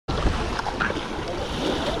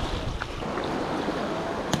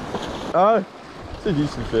It's a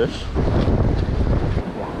decent fish.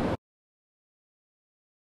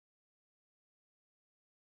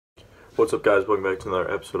 What's up, guys? Welcome back to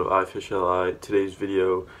another episode of iFishLI. Today's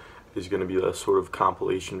video is going to be a sort of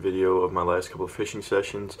compilation video of my last couple of fishing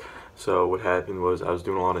sessions. So what happened was I was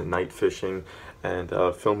doing a lot of night fishing, and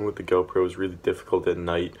filming with the GoPro is really difficult at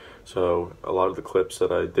night. So a lot of the clips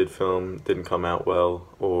that I did film didn't come out well,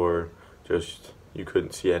 or just you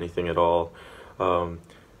couldn't see anything at all.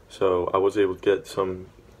 So I was able to get some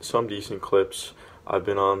decent clips. I've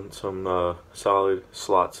been on some solid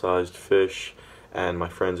slot-sized fish, and my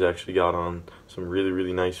friends actually got on some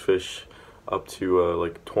really nice fish up to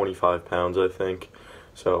like 25 pounds, I think.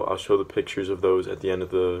 So I'll show the pictures of those at the end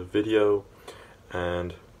of the video,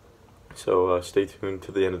 and so stay tuned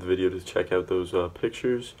to the end of the video to check out those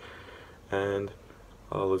pictures. And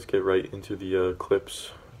let's get right into the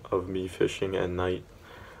clips of me fishing at night.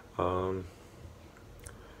 There's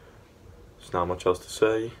not much else to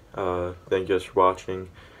say. Thank you guys for watching.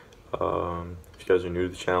 If you guys are new to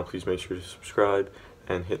the channel, please make sure to subscribe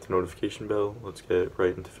and hit the notification bell. Let's get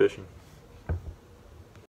right into fishing.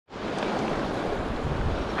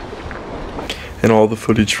 In all the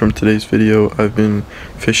footage from today's video, I've been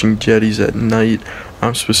fishing jetties at night.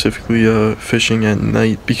 I'm specifically fishing at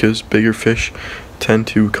night because bigger fish tend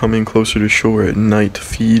to come in closer to shore at night to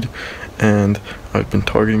feed, and I've been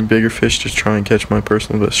targeting bigger fish to try and catch my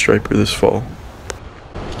personal best striper this fall.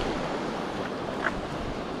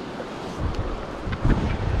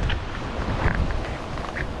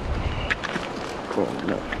 Oh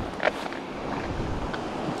no.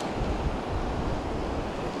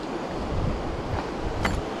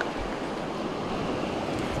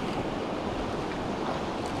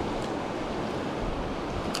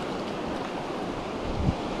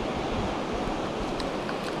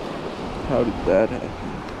 How did that happen?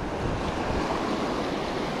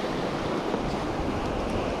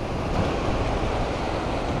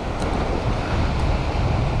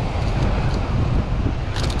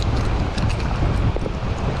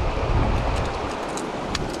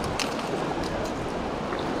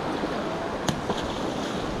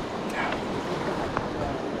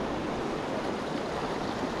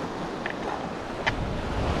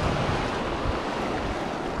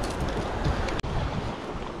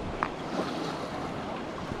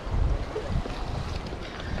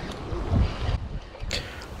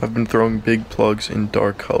 I've been throwing big plugs in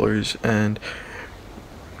dark colors and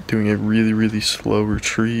doing a really slow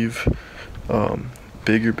retrieve.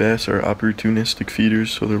 Bigger bass are opportunistic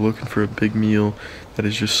feeders, so they're looking for a big meal that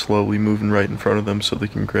is just slowly moving right in front of them so they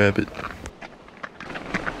can grab it.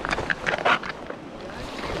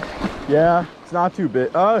 Yeah, it's not too big.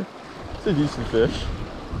 It's a decent fish.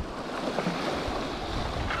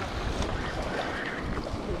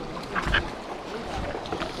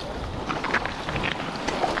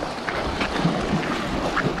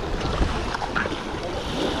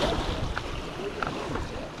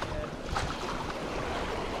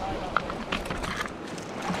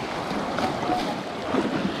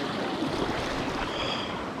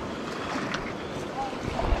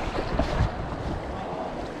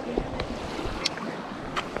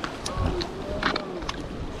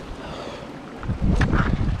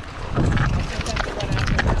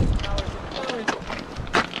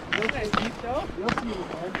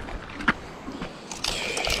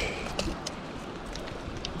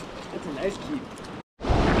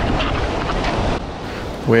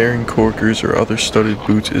 Wearing corkers or other studded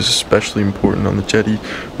boots is especially important on the jetty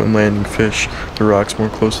when landing fish. The rocks more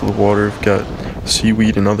close to the water have got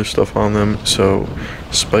seaweed and other stuff on them, so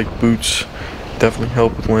spiked boots definitely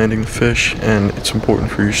help with landing the fish, and it's important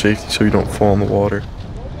for your safety so you don't fall in the water.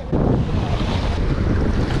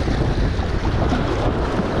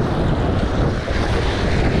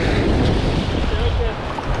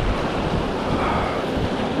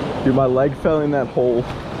 Dude, my leg fell in that hole.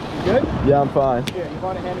 You good? Yeah, I'm fine. Here, you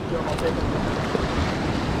want to hand it to him? I'll take it.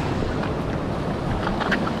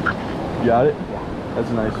 You got it? Yeah.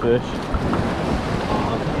 That's a nice fish.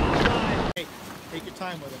 Hey, take your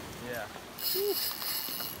time with it. Yeah.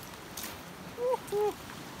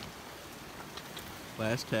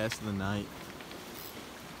 Last cast of the night.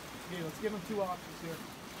 Okay, let's give him two options here.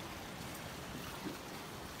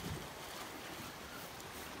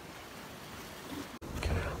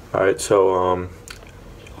 Alright, so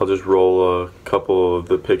I'll just roll a couple of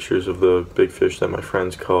the pictures of the big fish that my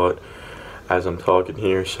friends caught as I'm talking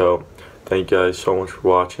here. So thank you guys so much for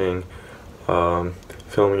watching.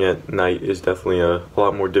 Filming at night is definitely a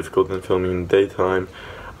lot more difficult than filming in the daytime.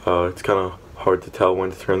 It's kind of hard to tell when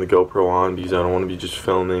to turn the GoPro on because I don't want to be just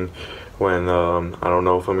filming when I don't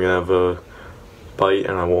know if I'm gonna have bite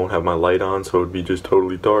and I won't have my light on, so it would be just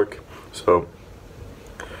totally dark. So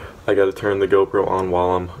I gotta turn the GoPro on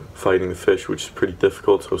while I'm fighting the fish, which is pretty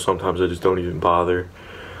difficult, so sometimes I just don't even bother.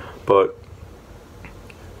 But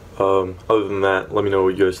other than that, let me know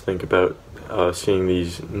what you guys think about seeing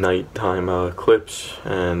these nighttime clips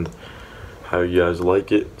and how you guys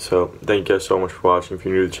like it. So thank you guys so much for watching. If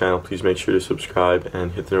you're new to the channel, please make sure to subscribe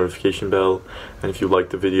and hit the notification bell. And if you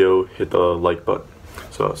liked the video, hit the like button.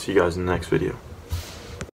 So I'll see you guys in the next video.